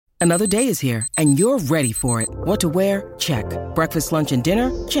Another day is here, and you're ready for it. What to wear? Check. Breakfast, lunch, and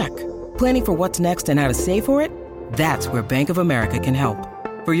dinner? Check. Planning for what's next and how to save for it? That's where Bank of America can help.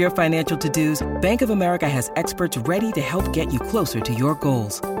 For your financial to-dos, Bank of America has experts ready to help get you closer to your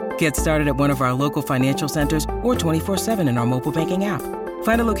goals. Get started at one of our local financial centers or 24/7 in our mobile banking app.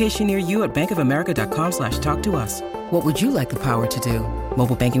 Find a location near you at bankofamerica.com/talktous. What would you like the power to do?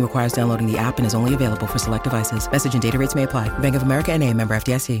 Mobile banking requires downloading the app and is only available for select devices. Message and data rates may apply. Bank of America N.A., member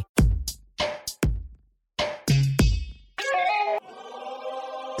FDIC.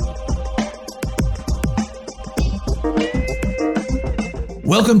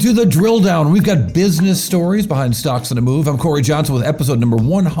 Welcome to the Drill Down. We've got business stories behind stocks on the move. I'm Corey Johnson with episode number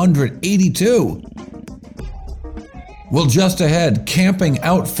 182. Well, just ahead, camping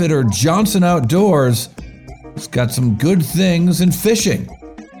outfitter Johnson Outdoors has got some good things in fishing.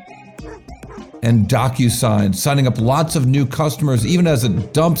 And DocuSign signing up lots of new customers, even as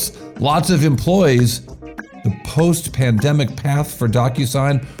it dumps lots of employees. The post-pandemic path for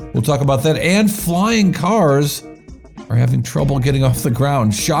DocuSign, we'll talk about that. And flying cars are having trouble getting off the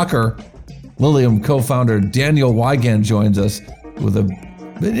ground. Shocker. Lilium co-founder Daniel Wiegand joins us with an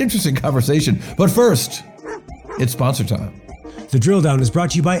interesting conversation. But first, it's sponsor time. The Drill Down is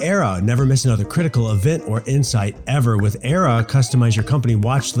brought to you by Era. Never miss another critical event or insight ever. With Era, customize your company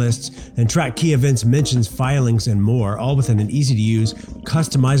watch lists and track key events, mentions, filings, and more, all within an easy-to-use,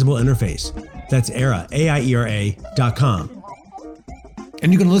 customizable interface. That's Era, AIERA.com.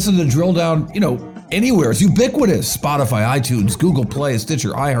 And you can listen to the Drill Down, anywhere. It's ubiquitous. Spotify, iTunes, Google Play, Stitcher,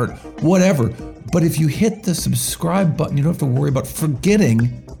 iHeart, whatever. But if you hit the subscribe button, you don't have to worry about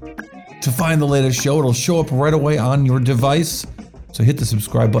forgetting to find the latest show. It'll show up right away on your device. So hit the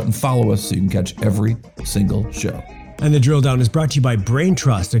subscribe button, follow us so you can catch every single show. And the Drill Down is brought to you by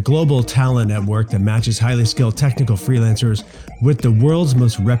BrainTrust, a global talent network that matches highly skilled technical freelancers with the world's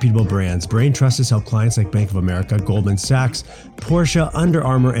most reputable brands. BrainTrust has helped clients like Bank of America, Goldman Sachs, Porsche, Under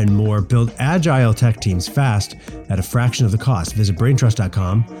Armour, and more build agile tech teams fast at a fraction of the cost. Visit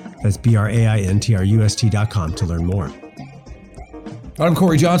braintrust.com. That's BRAINTRUST.com to learn more. I'm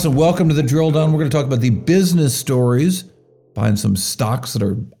Corey Johnson. Welcome to the Drill Down. We're going to talk about the business stories behind some stocks that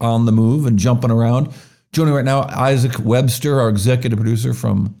are on the move and jumping around. Joining right now, Isaac Webster, our executive producer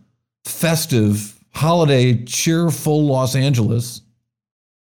from festive, holiday, cheerful Los Angeles.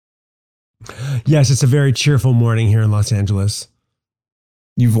 Yes, it's a very cheerful morning here in Los Angeles.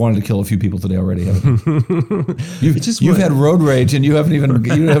 You've wanted to kill a few people today already, haven't you? You've had road rage, and you haven't even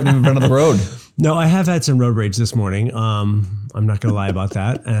been on the road. No, I have had some road rage this morning. I'm not going to lie about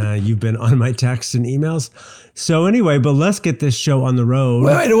that. You've been on my texts and emails. So anyway, but let's get this show on the road.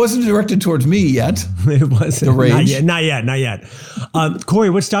 Wait, it wasn't directed towards me yet. It wasn't. The rage. Not yet. Corey,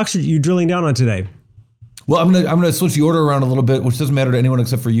 what stocks are you drilling down on today? Well, I'm gonna switch the order around a little bit, which doesn't matter to anyone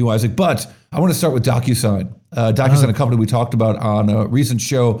except for you, Isaac. But I want to start with DocuSign. DocuSign, a company we talked about on a recent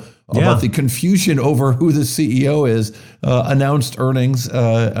show about the confusion over who the CEO is, announced earnings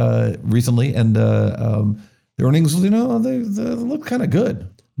recently, and the earnings, they look kind of good.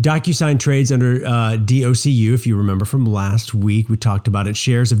 DocuSign trades under DOCU. If you remember from last week, we talked about it.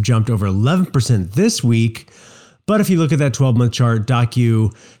 Shares have jumped over 11% this week. But if you look at that 12-month chart,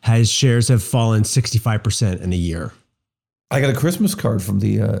 shares have fallen 65% in a year. I got a Christmas card from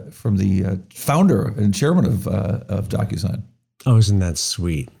the founder and chairman of DocuSign. Oh, isn't that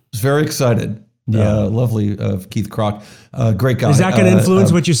sweet? I was very excited. Yeah, lovely. Keith Kroc, great guy. Is that going to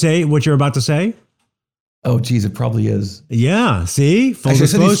influence what you're about to say? Oh, geez, it probably is. Yeah. See, full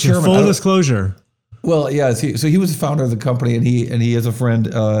disclosure. Well, yeah. So he was the founder of the company, and he is a friend,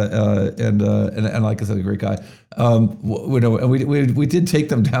 and like I said, a great guy. We did take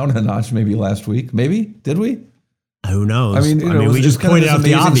them down a notch maybe last week. Maybe did we? Who knows? I mean, we just pointed out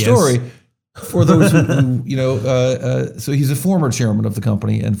the obvious story for those who So he's a former chairman of the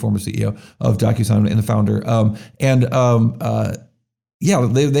company and former CEO of DocuSign and the founder.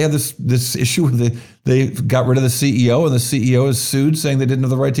 They had this issue where they got rid of the CEO, and the CEO is sued, saying they didn't have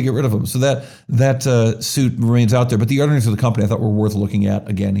the right to get rid of him. So that suit remains out there. But the earnings of the company I thought were worth looking at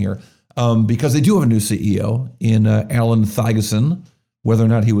again here, because they do have a new CEO in Alan Thygesen. Whether or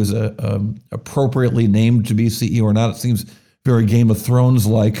not he was appropriately named to be CEO or not, it seems very Game of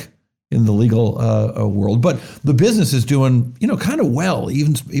Thrones-like in the legal world. But the business is doing, kind of well,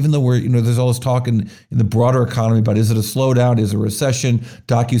 even though there's all this talk in the broader economy about, is it a slowdown? Is it a recession?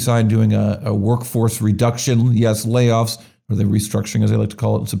 DocuSign doing a workforce reduction. Yes, layoffs, or the restructuring, as they like to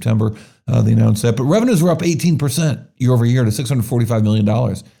call it, in September. They announced that. But revenues were up 18% year over year to $645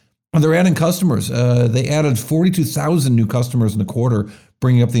 million. And they're adding customers. They added 42,000 new customers in the quarter,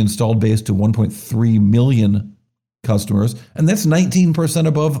 bringing up the installed base to 1.3 million customers, and that's 19%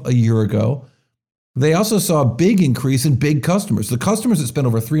 above a year ago. They also saw a big increase in big customers. The customers that spent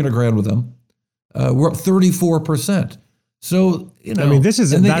over $300,000 with them were up 34%. So, you know, I mean,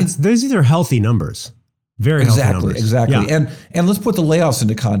 these are healthy numbers. Very healthy numbers. Exactly. Yeah. And let's put the layoffs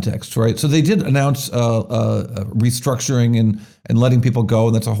into context, right? So they did announce restructuring and letting people go,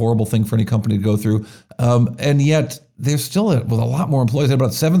 and that's a horrible thing for any company to go through. And yet they're still with a lot more employees. They had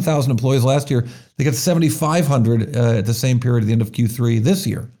about 7,000 employees last year. They got 7,500 at the same period at the end of Q3 this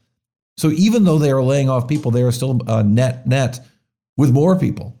year. So even though they are laying off people, they are still net with more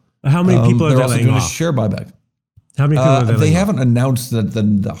people. How many people are they laying off? They're also doing a share buyback. How many people are they haven't announced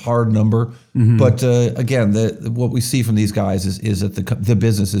the hard number, but again, what we see from these guys is that the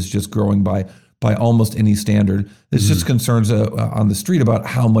business is just growing by almost any standard. There's just concerns on the street about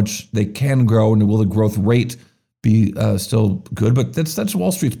how much they can grow and will the growth rate be still good. But that's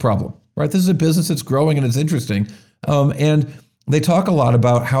Wall Street's problem, right? This is a business that's growing and it's interesting, and they talk a lot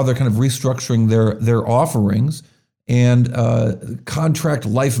about how they're kind of restructuring their offerings. And contract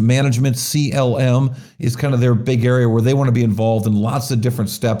life management, CLM, is kind of their big area where they want to be involved in lots of different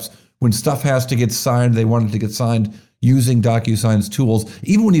steps. When stuff has to get signed, they want it to get signed using DocuSign's tools.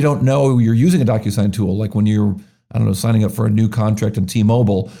 Even when you don't know you're using a DocuSign tool, like when you're, signing up for a new contract in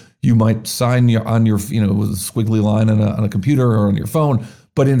T-Mobile, you might sign on your with a squiggly line on a computer or on your phone.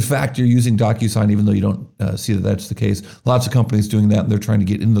 But in fact, you're using DocuSign, even though you don't see that that's the case. Lots of companies doing that, and they're trying to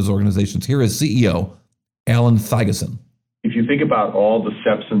get into those organizations. Here is CEO Alan Thygesen. If you think about all the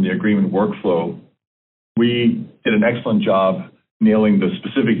steps in the agreement workflow, we did an excellent job nailing the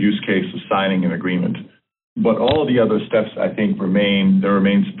specific use case of signing an agreement. But all of the other steps, I think, remain. There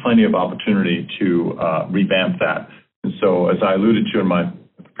remains plenty of opportunity to revamp that. And so, as I alluded to in my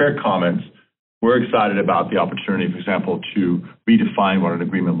prepared comments, we're excited about the opportunity, for example, to redefine what an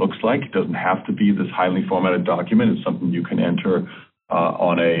agreement looks like. It doesn't have to be this highly formatted document. It's something you can enter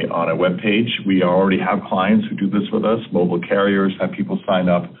on a web page. We already have clients who do this with us. Mobile carriers have people sign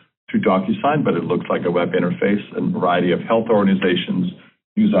up through DocuSign, but it looks like a web interface. And a variety of health organizations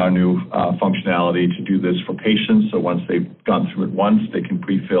use our new functionality to do this for patients. So once they've gone through it once, they can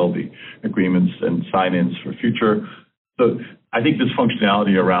pre-fill the agreements and sign-ins for future. So I think this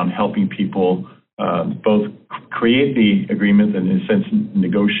functionality around helping people both create the agreements and, in a sense,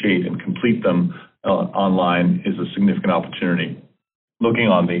 negotiate and complete them online is a significant opportunity. Looking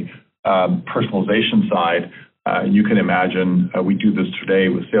on the personalization side, you can imagine we do this today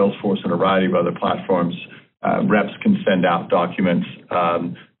with Salesforce and a variety of other platforms. Reps can send out documents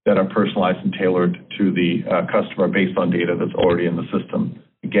that are personalized and tailored to the customer based on data that's already in the system.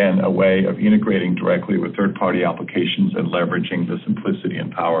 Again, a way of integrating directly with third-party applications and leveraging the simplicity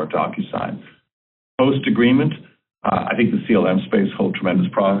and power of DocuSign. Post-agreement, I think the CLM space holds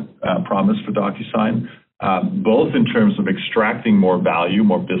tremendous promise for DocuSign. Both in terms of extracting more value,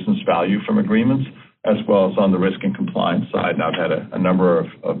 more business value from agreements, as well as on the risk and compliance side. And I've had a number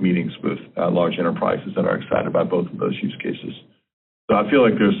of meetings with large enterprises that are excited about both of those use cases. So I feel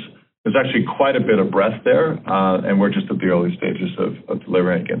like there's actually quite a bit of breadth there, and we're just at the early stages of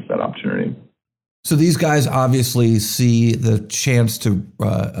delivering against that opportunity. So these guys obviously see the chance to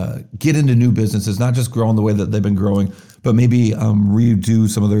get into new businesses, not just grow in the way that they've been growing, but maybe redo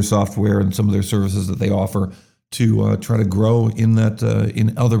some of their software and some of their services that they offer to try to grow in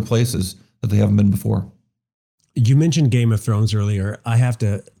in other places that they haven't been before. You mentioned Game of Thrones earlier. I have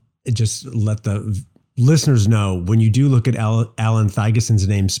to just let the listeners know, when you do look at Alan Thygesen's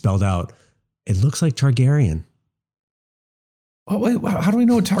name spelled out, it looks like Targaryen. Oh, wait, how do we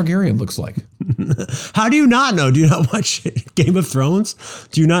know what Targaryen looks like? How do you not know? Do you not watch Game of Thrones?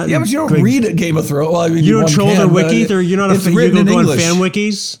 Do you not? Yeah, but you don't read Game of Thrones. Well, I mean, you don't troll their wikis, or you're not a fan. You don't go on fan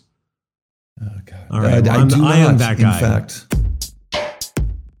wikis. Oh God! All right, I do not. I am that guy. In fact,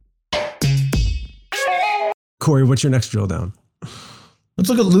 Corey, what's your next drill down? Let's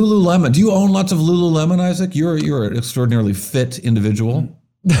look at Lululemon. Do you own lots of Lululemon, Isaac? You're an extraordinarily fit individual.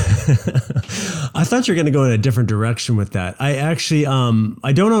 I thought you were going to go in a different direction with that. I actually,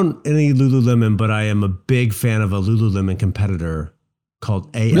 I don't own any Lululemon, but I am a big fan of a Lululemon competitor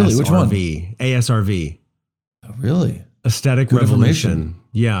called ASRV. Really? Which one? ASRV. Oh, really? Aesthetic Good Revolution.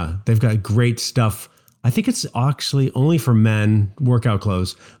 Yeah, they've got great stuff. I think it's actually only for men, workout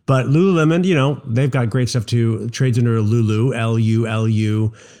clothes. But Lululemon, they've got great stuff too. Trades under Lulu,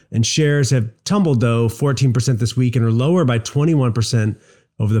 L-U-L-U. And shares have tumbled, though, 14% this week and are lower by 21%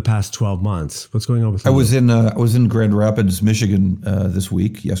 over the past 12 months. What's going on with Lulu? I was in Grand Rapids, Michigan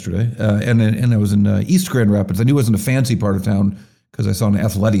yesterday, and I was in East Grand Rapids. I knew it wasn't a fancy part of town because I saw an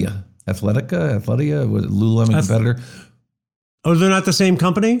Athletica was a Lululemon competitor. Oh, they're not the same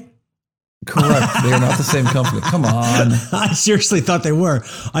company? Correct. They are not the same company. Come on. I seriously thought they were.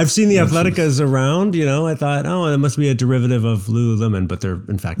 I've seen the Athleticas around, I thought, it must be a derivative of Lululemon, but they're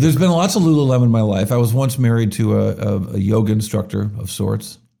in fact. There's been lots of Lululemon in my life. I was once married to a yoga instructor of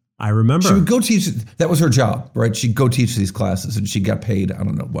sorts. I remember. She would go teach. That was her job, right? She'd go teach these classes, and she got paid, I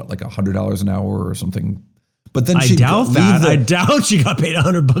don't know what, like $100 an hour or something. But then I doubt that. I doubt she got paid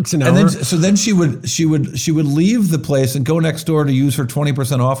 $100 an hour. And then she would leave the place and go next door to use her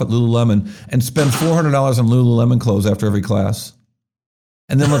 20% off at Lululemon and spend $400 on Lululemon clothes after every class,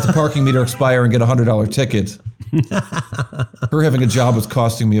 and then let the parking meter expire and get a $100 ticket. Her having a job was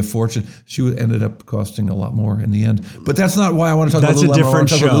costing me a fortune. She ended up costing a lot more in the end. But that's not why I want to talk about Lululemon. That's a different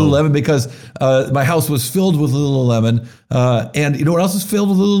show. About Lululemon because my house was filled with Lululemon. And you know what else is filled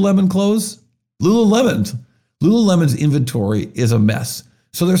with Lululemon clothes? Lululemon. Lululemon's inventory is a mess.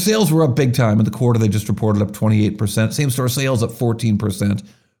 So their sales were up big time in the quarter. They just reported up 28%. Same store sales up 14%.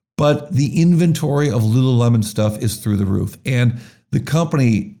 But the inventory of Lululemon stuff is through the roof. And the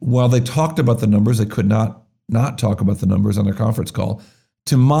company, while they talked about the numbers, they could not talk about the numbers on their conference call.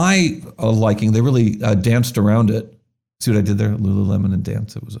 To my liking, they really danced around it. See what I did there? Lululemon and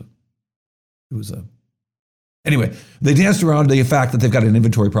dance. It was a. Anyway, they danced around the fact that they've got an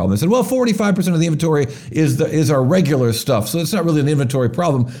inventory problem. They said, well, 45% of the inventory is our regular stuff. So it's not really an inventory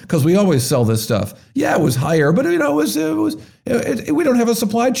problem because we always sell this stuff. Yeah, it was higher, but we don't have a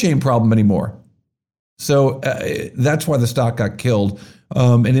supply chain problem anymore. So that's why the stock got killed.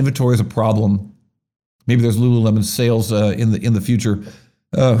 And inventory is a problem. Maybe there's Lululemon sales in the future.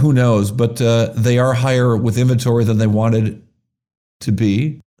 Who knows? But they are higher with inventory than they wanted to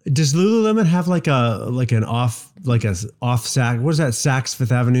be. Does Lululemon have like an off Saks? What is that? Saks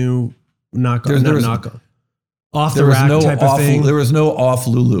Fifth Avenue off the rack type of thing? There was no off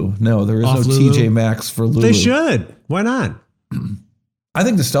Lulu. No, there is no Lulu? TJ Maxx for Lulu. They should. Why not? I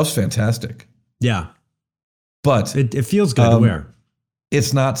think the stuff's fantastic. Yeah, but it feels good to wear.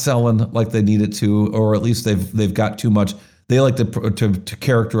 It's not selling like they need it to, or at least they've got too much. They like to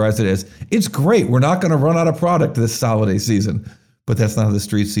characterize it as, it's great. We're not going to run out of product this holiday season. But that's not how the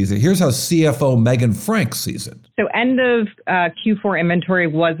street sees it. Here's how CFO Megan Frank sees it. So end of Q4 inventory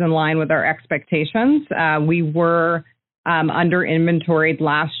was in line with our expectations. We were under inventoried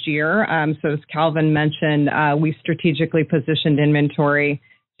last year. So as Calvin mentioned, we strategically positioned inventory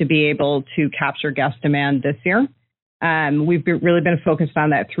to be able to capture guest demand this year. We've really been focused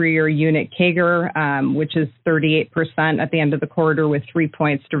on that 3-year unit CAGR, which is 38% at the end of the quarter with 3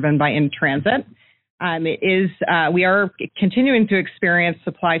 points driven by in-transit. We are continuing to experience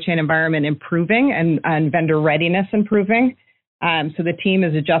supply chain environment improving and vendor readiness improving. So the team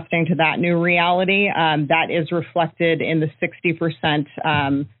is adjusting to that new reality. That is reflected in the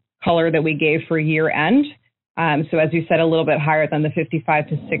 60% color that we gave for year end. So as you said, a little bit higher than the 55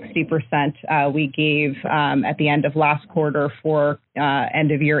 to 60% we gave at the end of last quarter for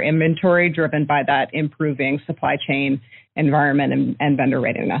end of year inventory, driven by that improving supply chain environment and vendor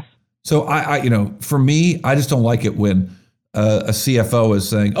readiness. So for me, I just don't like it when a CFO is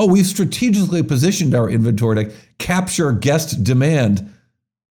saying, "Oh, we've strategically positioned our inventory to capture guest demand."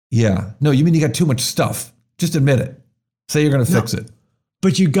 Yeah, no, you mean you got too much stuff? Just admit it. Say you're going to fix it.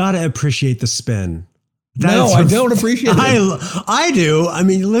 But you got to appreciate the spin. I don't appreciate it. I do. I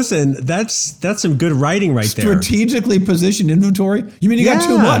mean, listen, that's some good writing right there. Strategically positioned inventory. You mean you got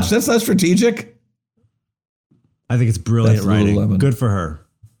too much? That's not strategic. I think it's brilliant That's writing. Lululemon. Good for her.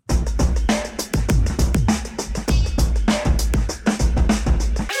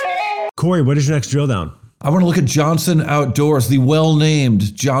 Corey, what is your next drill down? I want to look at Johnson Outdoors, the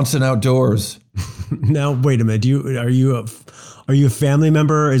well-named Johnson Outdoors. Now, wait a minute. Are you a family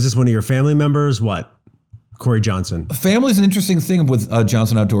member? Is this one of your family members? What? Corey Johnson. Family is an interesting thing with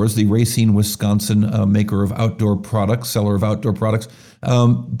Johnson Outdoors, the Racine, Wisconsin maker of outdoor products, seller of outdoor products.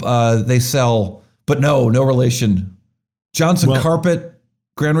 They sell, but no relation. Johnson Carpet,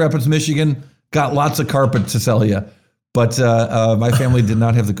 Grand Rapids, Michigan, got lots of carpet to sell you. But my family did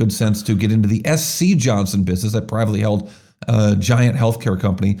not have the good sense to get into the SC Johnson business, that privately held giant healthcare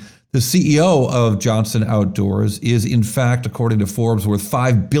company. The CEO of Johnson Outdoors is, in fact, according to Forbes, worth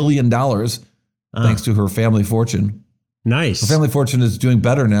 $5 billion, thanks to her family fortune. Nice. Her family fortune is doing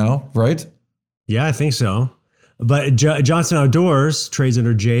better now, right? Yeah, I think so. But Johnson Outdoors trades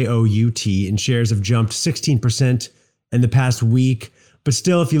under JOUT, and shares have jumped 16% in the past week. But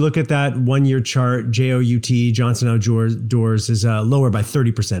still, if you look at that 1-year chart, JOUT, Johnson Outdoors, is lower by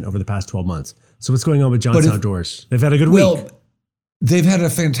 30% over the past 12 months. So what's going on with Johnson Outdoors? They've had a good week. They've had a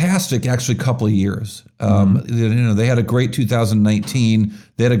fantastic, actually, couple of years. They had a great 2019.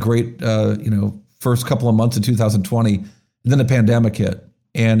 They had a great, first couple of months of 2020. And then the pandemic hit.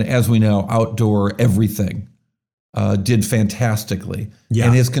 and as we know, outdoor everything did fantastically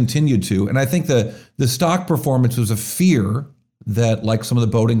and has continued to. And I think the stock performance was a fear that, like some of the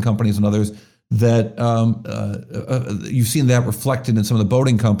boating companies and others, that you've seen that reflected in some of the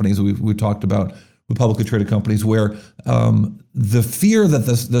boating companies we talked about with publicly traded companies, where the fear that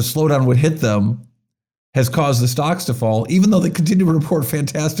the slowdown would hit them has caused the stocks to fall, even though they continue to report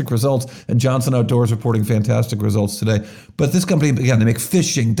fantastic results, and Johnson Outdoors reporting fantastic results today. But this company, again, they make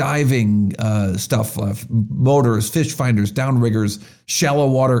fishing, diving stuff, motors, fish finders, downriggers, shallow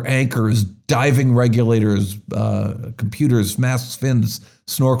water anchors, diving regulators, computers, masks, fins,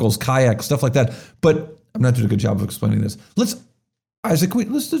 snorkels, kayaks, stuff like that. But I'm not doing a good job of explaining this. Isaac,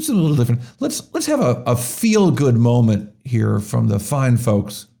 let's do something a little different. Let's have a feel-good moment here from the fine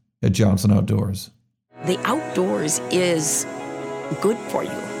folks at Johnson Outdoors. The outdoors is good for you.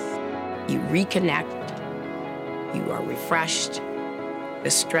 You reconnect, you are refreshed,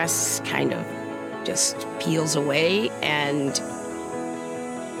 the stress kind of just peels away, and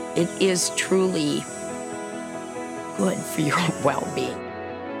it is truly good for your well-being.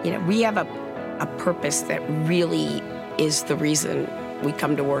 You know, we have a purpose that really is the reason we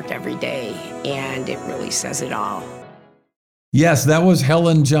come to work every day, and it really says it all. Yes, that was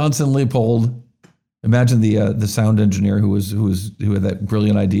Helen Johnson-Leopold. Imagine the sound engineer who had that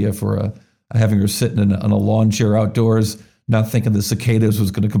brilliant idea for having her sitting on a lawn chair outdoors, not thinking the cicadas was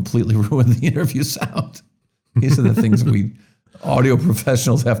going to completely ruin the interview sound. These are the things we audio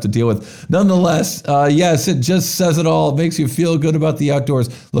professionals have to deal with. Nonetheless, yes, it just says it all. It makes you feel good about the outdoors.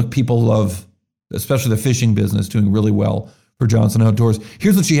 Look, people love, especially the fishing business, doing really well for Johnson Outdoors.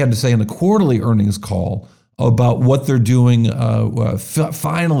 Here's what she had to say in the quarterly earnings call about what they're doing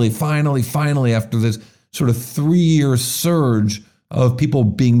finally, after this sort of 3-year surge of people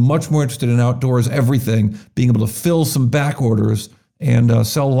being much more interested in outdoors everything, being able to fill some back orders and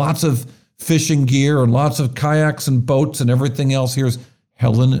sell lots of fishing gear and lots of kayaks and boats and everything else. Here's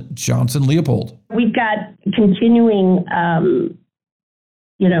Helen Johnson-Leopold. We've got continuing,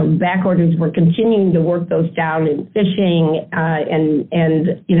 back orders. We're continuing to work those down in fishing, and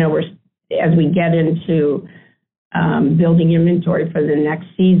we're, as we get into building inventory for the next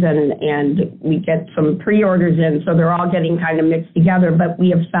season, and we get some pre-orders in, so they're all getting kind of mixed together. But we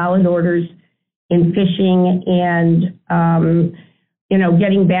have solid orders in fishing, and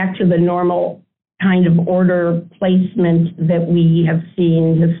getting back to the normal kind of order placement that we have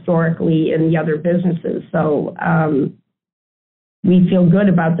seen historically in the other businesses. So we feel good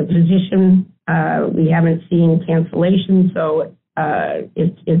about the position. We haven't seen cancellations, so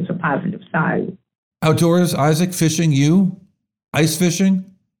it's a positive sign. Outdoors, Isaac, fishing, you? Ice fishing?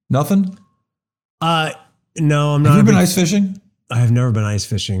 Nothing? No, I'm not. Have you been ice fishing? I have never been ice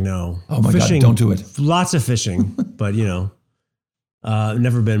fishing, no. Oh my God, don't do it. Lots of fishing, but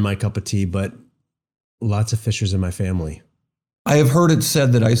never been my cup of tea, but lots of fishers in my family. I have heard it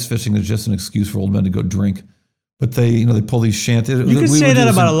said that ice fishing is just an excuse for old men to go drink, but they pull these shanties. You can say that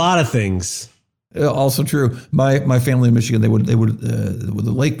about a lot of things. Also true. My family in Michigan, the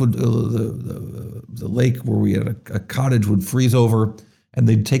lake where we had a cottage would freeze over, and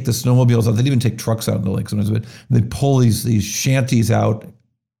they'd take the snowmobiles out. They'd even take trucks out in the lake sometimes. But they'd pull these shanties out,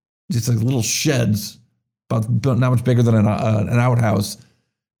 just like little sheds, about not much bigger than an outhouse,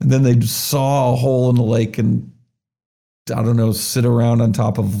 and then they'd saw a hole in the lake and sit around on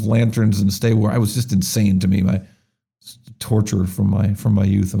top of lanterns and stay where. I was just insane to me. My torture from my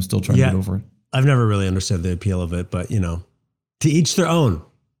youth. I'm still trying to get over it. I've never really understood the appeal of it, but to each their own.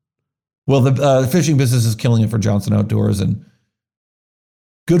 Well, the fishing business is killing it for Johnson Outdoors, and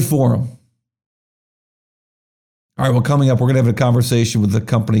good for them. All right, well, coming up, we're going to have a conversation with a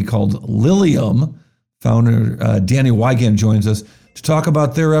company called Lilium. Founder Danny Wiegand joins us to talk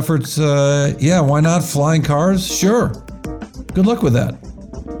about their efforts. Why not? Flying cars? Sure. Good luck with that.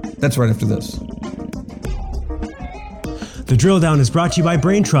 That's right after this. The Drill Down is brought to you by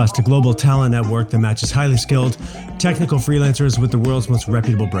Brain Trust, a global talent network that matches highly skilled technical freelancers with the world's most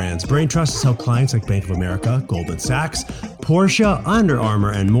reputable brands. Brain Trust has helped clients like Bank of America, Goldman Sachs, Porsche, Under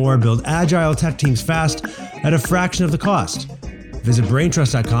Armour, and more build agile tech teams fast at a fraction of the cost. Visit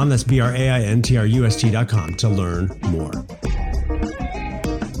braintrust.com, that's BRAINTRUST.com, to learn more.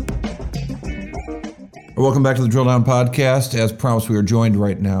 Welcome back to the Drill Down podcast. As promised, we are joined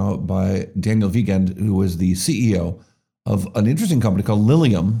right now by Daniel Wiegand, who is the CEO of an interesting company called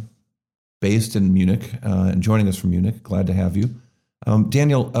Lilium, based in Munich, and joining us from Munich. Glad to have you.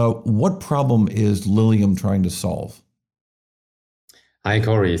 Daniel, what problem is Lilium trying to solve? Hi,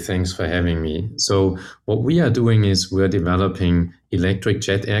 Corey. Thanks for having me. So what we are doing is we're developing electric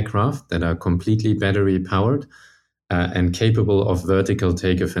jet aircraft that are completely battery powered. and capable of vertical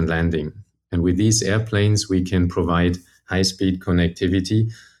takeoff and landing. And with these airplanes, we can provide high-speed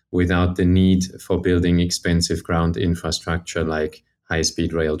connectivity without the need for building expensive ground infrastructure like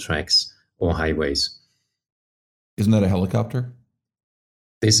high-speed rail tracks or highways. Isn't that a helicopter?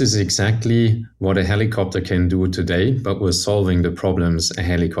 This is exactly what a helicopter can do today, but we're solving the problems a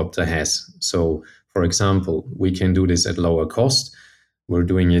helicopter has. So, for example, we can do this at lower cost. We're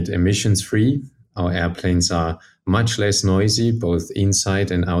doing it emissions-free. Our airplanes are much less noisy, both inside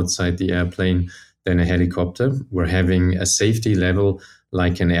and outside the airplane, than a helicopter. We're having a safety level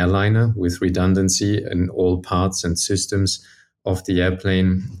like an airliner with redundancy in all parts and systems of the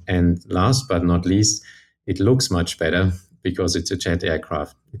airplane. And last but not least, it looks much better because it's a jet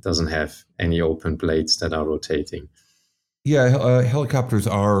aircraft. It doesn't have any open blades that are rotating. Yeah, helicopters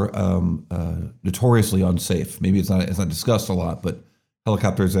are notoriously unsafe. Maybe it's not discussed a lot, but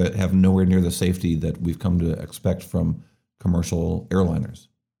helicopters have nowhere near the safety that we've come to expect from commercial airliners.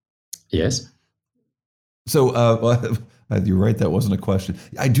 Yes. So you're right, that wasn't a question.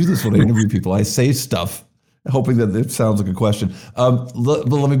 I do this when I interview people. I say stuff hoping that it sounds like a question. But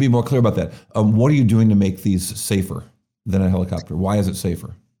let me be more clear about that. What are you doing to make these safer than a helicopter? Why is it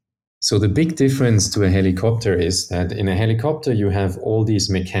safer? So the big difference to a helicopter is that in a helicopter, you have all these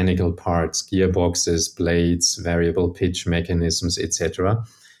mechanical parts, gearboxes, blades, variable pitch mechanisms, etc.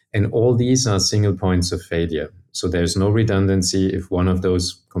 And all these are single points of failure. So there's no redundancy. If one of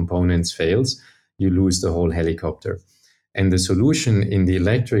those components fails, you lose the whole helicopter. And the solution in the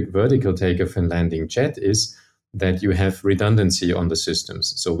electric vertical takeoff and landing jet is that you have redundancy on the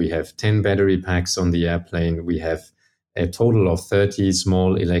systems. So we have 10 battery packs on the airplane. We have a total of 30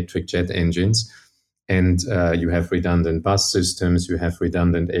 small electric jet engines, and you have redundant bus systems, you have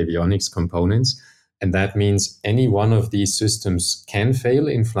redundant avionics components, and that means any one of these systems can fail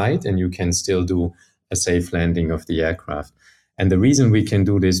in flight and you can still do a safe landing of the aircraft. And the reason we can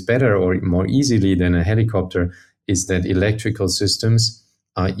do this better or more easily than a helicopter is that electrical systems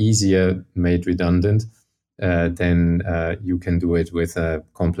are easier made redundant than you can do it with a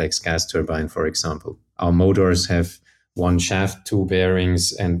complex gas turbine, for example. Our motors have one shaft, two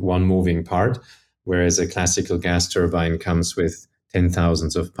bearings, and one moving part, whereas a classical gas turbine comes with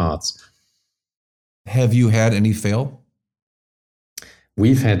 10,000s of parts. Have you had any fail?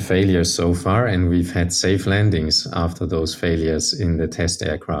 We've had failures so far, and we've had safe landings after those failures in the test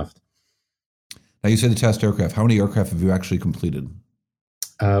aircraft. Now, you said the test aircraft. How many aircraft have you actually completed?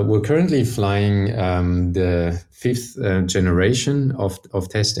 We're currently flying the fifth generation of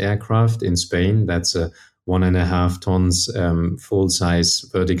test aircraft in Spain. That's a 1.5 tons full-size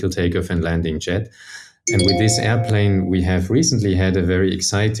vertical takeoff and landing jet. And with this airplane, we have recently had a very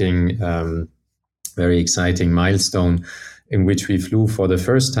exciting milestone in which we flew for the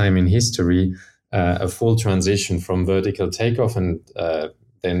first time in history a full transition from vertical takeoff and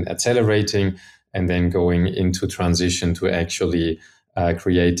then accelerating and then going into transition to actually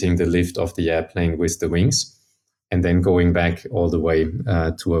creating the lift of the airplane with the wings and then going back all the way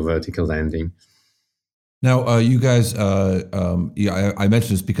to a vertical landing. Now, you guys, I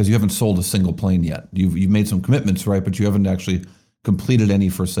mentioned this because you haven't sold a single plane yet. You've made some commitments, right? But you haven't actually completed any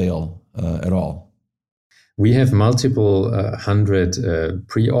for sale at all. We have multiple hundred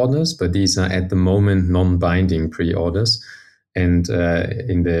pre-orders, but these are at the moment non-binding pre-orders. And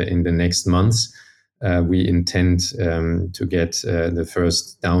in the next months, we intend to get the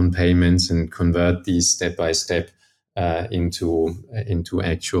first down payments and convert these step by step into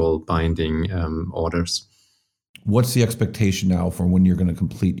actual binding orders. What's the expectation now for when you're going to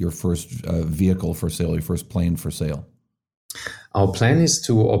complete your first vehicle for sale, your first plane for sale? Our plan is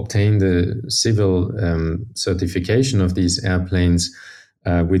to obtain the civil certification of these airplanes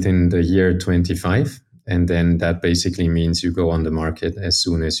within the year 25. And then that basically means you go on the market as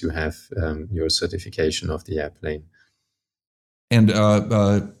soon as you have your certification of the airplane. And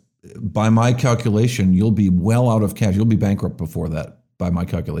by my calculation, you'll be well out of cash. You'll be bankrupt before that, by my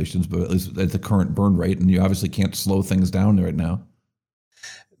calculations, but at least at the current burn rate. And you obviously can't slow things down right now.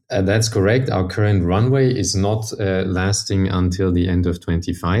 That's correct. Our current runway is not lasting until the end of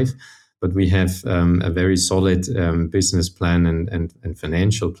 25, but we have a very solid business plan and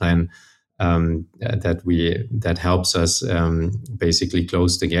financial plan that helps us basically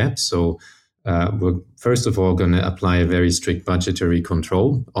close the gap. So we're first of all going to apply a very strict budgetary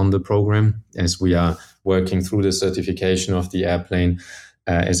control on the program as we are working through the certification of the airplane.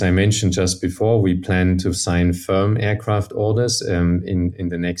 As I mentioned just before, we plan to sign firm aircraft orders in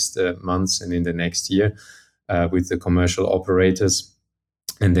the next months and in the next year with the commercial operators,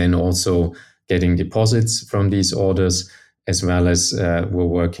 and then also getting deposits from these orders. as well as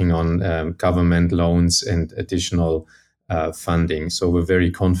we're working on government loans and additional funding. So we're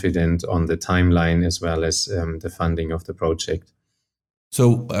very confident on the timeline as well as the funding of the project.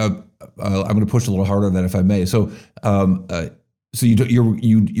 So I'm going to push a little harder on that, if I may. So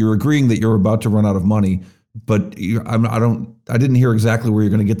you're agreeing that you're about to run out of money, but I didn't hear exactly where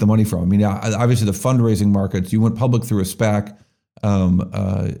you're going to get the money from. I mean, obviously the fundraising markets, you went public through a SPAC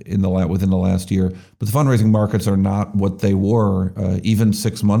within the last year, but the fundraising markets are not what they were even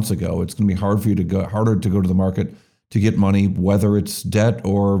 6 months ago. It's going to be harder to go to the market to get money, whether it's debt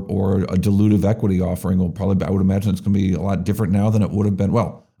or a dilutive equity offering. I would imagine it's going to be a lot different now than it would have been.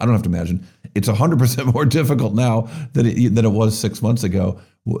 Well, I don't have to imagine. It's 100% more difficult now than it was 6 months ago.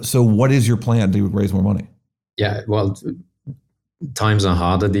 So what is your plan to raise more money? Yeah, well, times are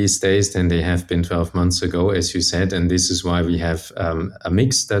harder these days than they have been 12 months ago, as you said. And this is why we have a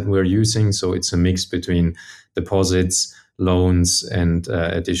mix that we're using. So it's a mix between deposits, loans, and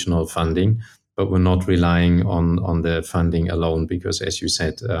additional funding. But we're not relying on the funding alone because, as you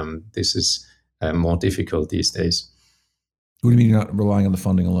said, this is more difficult these days. What do you mean you're not relying on the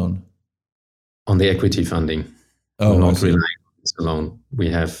funding alone? On the equity funding. Oh, we're not relying on this alone. We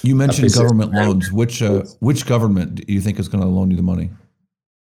have. You mentioned government loans. Which government do you think is going to loan you the money?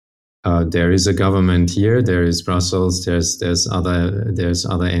 There is a government here. There is Brussels. There's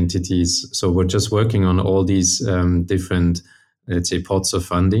other entities. So we're just working on all these different, let's say, pots of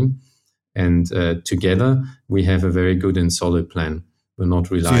funding. And together, we have a very good and solid plan. We're not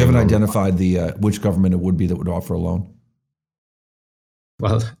relying. So you haven't identified which government it would be that would offer a loan?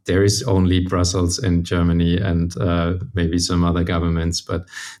 Well, there is only Brussels and Germany and maybe some other governments, but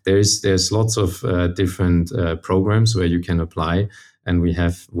there's lots of different programs where you can apply, and we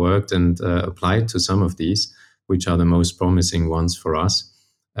have worked and applied to some of these, which are the most promising ones for us.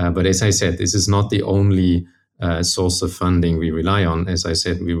 But as I said, this is not the only source of funding we rely on. As I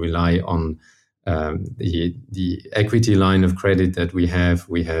said, we rely on the equity line of credit that we have.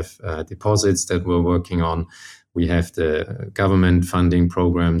 We have deposits that we're working on. We have the government funding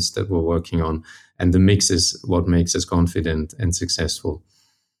programs that we're working on. And the mix is what makes us confident and successful.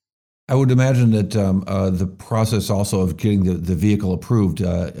 I would imagine that the process also of getting the vehicle approved,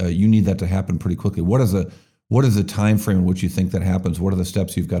 you need that to happen pretty quickly. What is the time frame in which you think that happens? What are the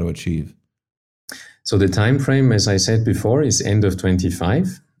steps you've got to achieve? So the time frame, as I said before, is end of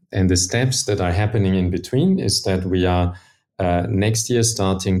 25. And the steps that are happening in between is that we are next year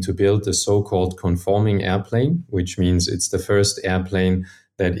starting to build the so-called conforming airplane, which means it's the first airplane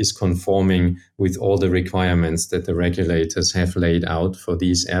that is conforming with all the requirements that the regulators have laid out for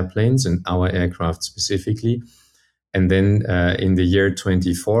these airplanes and our aircraft specifically. And then in the year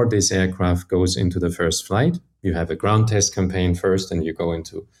 24, this aircraft goes into the first flight. You have a ground test campaign first, and you go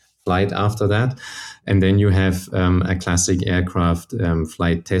into flight after that. And then you have a classic aircraft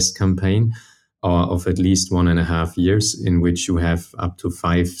flight test campaign of at least 1.5 years, in which you have up to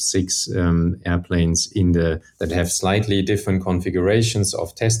 5-6 airplanes that have slightly different configurations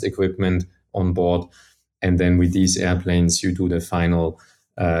of test equipment on board. And then with these airplanes, you do the final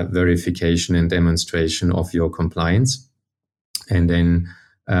verification and demonstration of your compliance. And then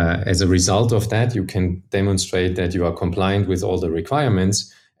as a result of that, you can demonstrate that you are compliant with all the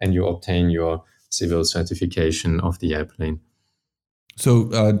requirements, and you obtain your civil certification of the airplane.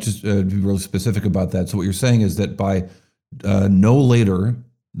 So just to be really specific about that. So what you're saying is that by no later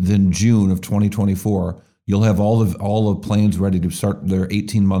than June of 2024, you'll have all the planes ready to start their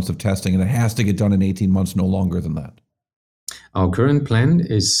 18 months of testing, and it has to get done in 18 months, no longer than that. Our current plan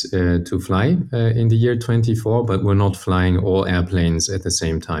is to fly in the year 24, but we're not flying all airplanes at the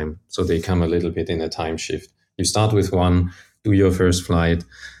same time. So they come a little bit in a time shift. You start with one, do your first flight,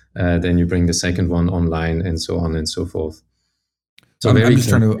 then you bring the second one online, and so on and so forth. So I'm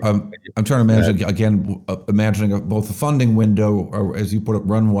trying to imagine again, imagining both the funding window, or as you put it,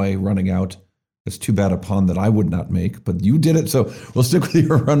 runway running out. It's too bad a pun that I would not make, but you did it, so we'll stick with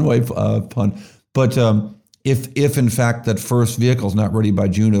your runway pun. But if in fact that first vehicle is not ready by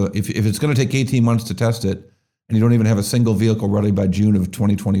June, if it's going to take 18 months to test it, and you don't even have a single vehicle ready by June of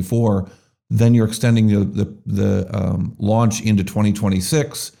 2024, then you're extending the launch into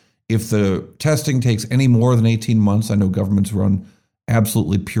 2026. If the testing takes any more than 18 months, I know governments run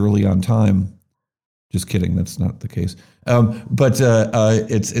absolutely purely on time. Just kidding, that's not the case. But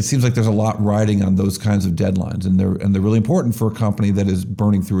it seems like there's a lot riding on those kinds of deadlines, and they're really important for a company that is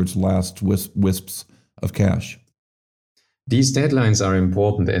burning through its last wisps of cash. These deadlines are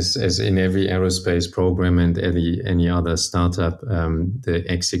important, as in every aerospace program and any other startup. The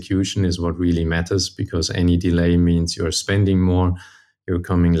execution is what really matters, because any delay means you're spending more, you're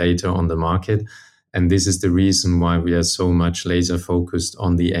coming later on the market. And this is the reason why we are so much laser focused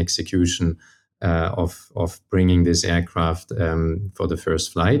on the execution of bringing this aircraft for the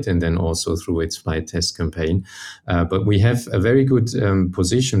first flight, and then also through its flight test campaign. But we have a very good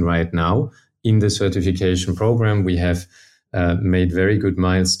position right now in the certification program. We have made very good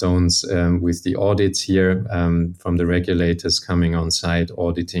milestones with the audits here from the regulators coming on site,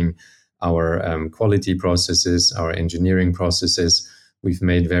 auditing our quality processes, our engineering processes. We've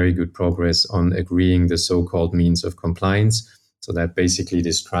made very good progress on agreeing the so-called means of compliance. So that basically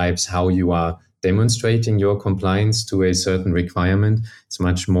describes how you are demonstrating your compliance to a certain requirement. It's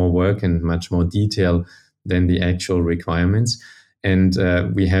much more work and much more detail than the actual requirements. And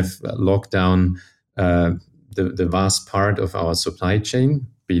we have locked down the vast part of our supply chain,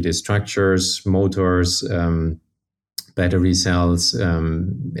 be it structures, motors, battery cells,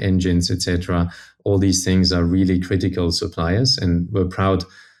 engines, etc. All these things are really critical suppliers, and we're proud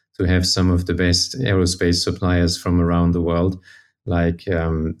to have some of the best aerospace suppliers from around the world, like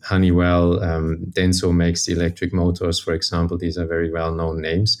Honeywell. Denso makes the electric motors, for example. These are very well-known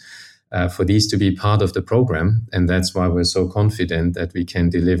names. For these to be part of the program, and that's why we're so confident that we can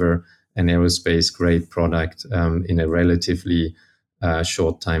deliver an aerospace-grade product in a relatively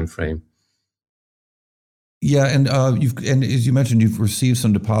short time frame. Yeah, and as you mentioned, you've received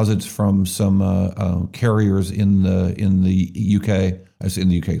some deposits from some carriers in the UK. In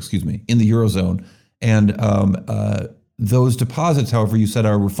the Eurozone, and those deposits, however, you said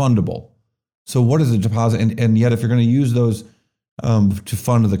are refundable. So, what is the deposit? And yet, if you're going to use those to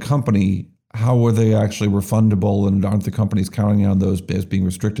fund the company, how are they actually refundable? And aren't the companies counting on those as being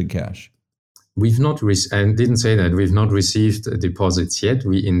restricted cash? We've not, and didn't say that, we've not received deposits yet.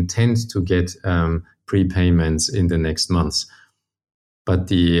 We intend to get prepayments in the next months. But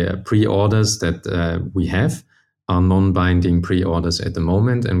the pre-orders that we have are non-binding pre-orders at the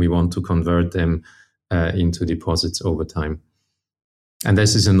moment, and we want to convert them into deposits over time. And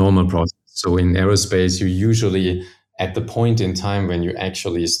this is a normal process. So in aerospace, you usually, at the point in time when you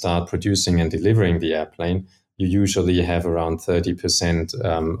actually start producing and delivering the airplane, you usually have around 30%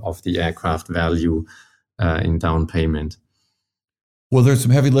 of the aircraft value in down payment. Well, there's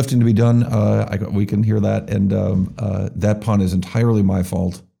some heavy lifting to be done. We can hear that, and that pun is entirely my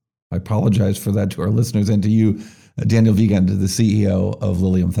fault. I apologize for that to our listeners and to you, Daniel Wiegand, the CEO of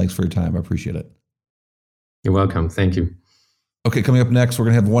Lilium. Thanks for your time. I appreciate it. You're welcome. Thank you. Okay, coming up next, we're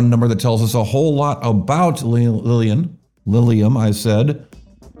going to have one number that tells us a whole lot about Lilium, I said,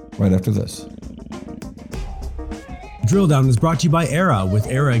 right after this. Drill Down is brought to you by Era. With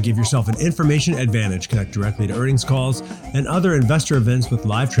Era, give yourself an information advantage. Connect directly to earnings calls and other investor events with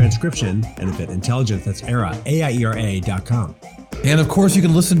live transcription and event intelligence. That's Era, AIERA.com. And of course, you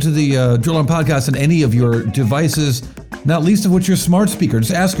can listen to the Drill Down podcast on any of your devices, not least of which your smart speaker.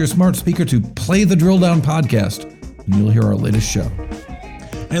 Just ask your smart speaker to play the Drill Down podcast, and you'll hear our latest show.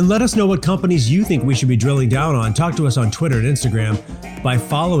 And let us know what companies you think we should be drilling down on. Talk to us on Twitter and Instagram by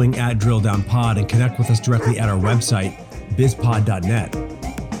following @DrillDownPod, and connect with us directly at our website, bizpod.net.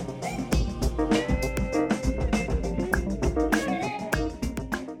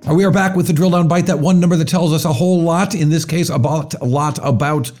 We are back with the Drill Down Bite, that one number that tells us a whole lot, in this case, a lot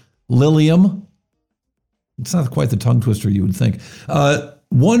about Lilium. It's not quite the tongue twister you would think.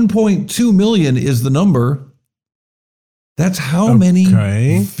 1.2 million is the number. That's how many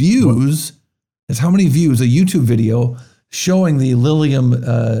views. That's how many views a YouTube video showing the Lilium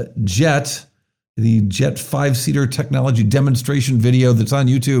jet, the jet 5-seater technology demonstration video that's on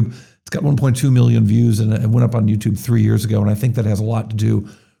YouTube. It's got 1.2 million views, and it went up on YouTube 3 years ago. And I think that has a lot to do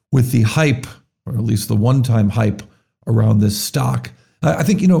with the hype, or at least the one-time hype around this stock. I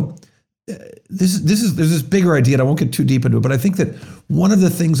think, there's this bigger idea, and I won't get too deep into it, but I think that one of the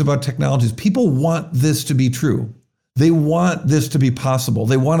things about technology is people want this to be true. They want this to be possible.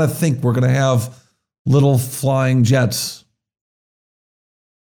 They want to think we're going to have little flying jets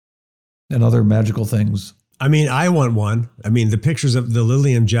and other magical things. I mean, I want one. I mean, the pictures of the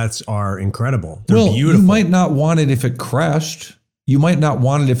Lilium jets are incredible. They're beautiful. You might not want it if it crashed. You might not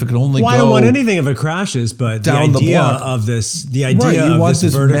want it if it could only go. I don't want anything if it crashes, but the idea of this, you want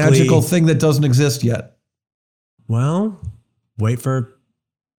this magical thing that doesn't exist yet. Well, wait for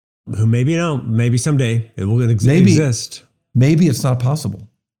who? Maybe someday it will exist. Maybe it's not possible.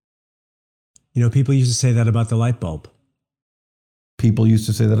 People used to say that about the light bulb. People used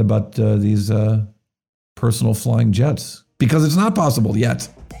to say that about these personal flying jets because it's not possible yet.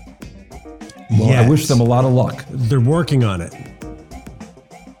 Well, I wish them a lot of luck. They're working on it.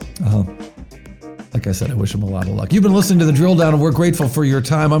 Like I said, I wish them a lot of luck. You've been listening to The Drill Down, and we're grateful for your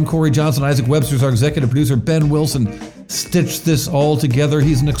time. I'm Corey Johnson. Isaac Webster's our executive producer. Ben Wilson stitched this all together.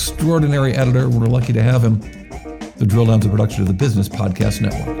 He's an extraordinary editor. We're lucky to have him. The Drill Down to Production of the Business Podcast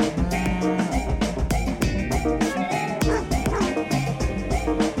Network.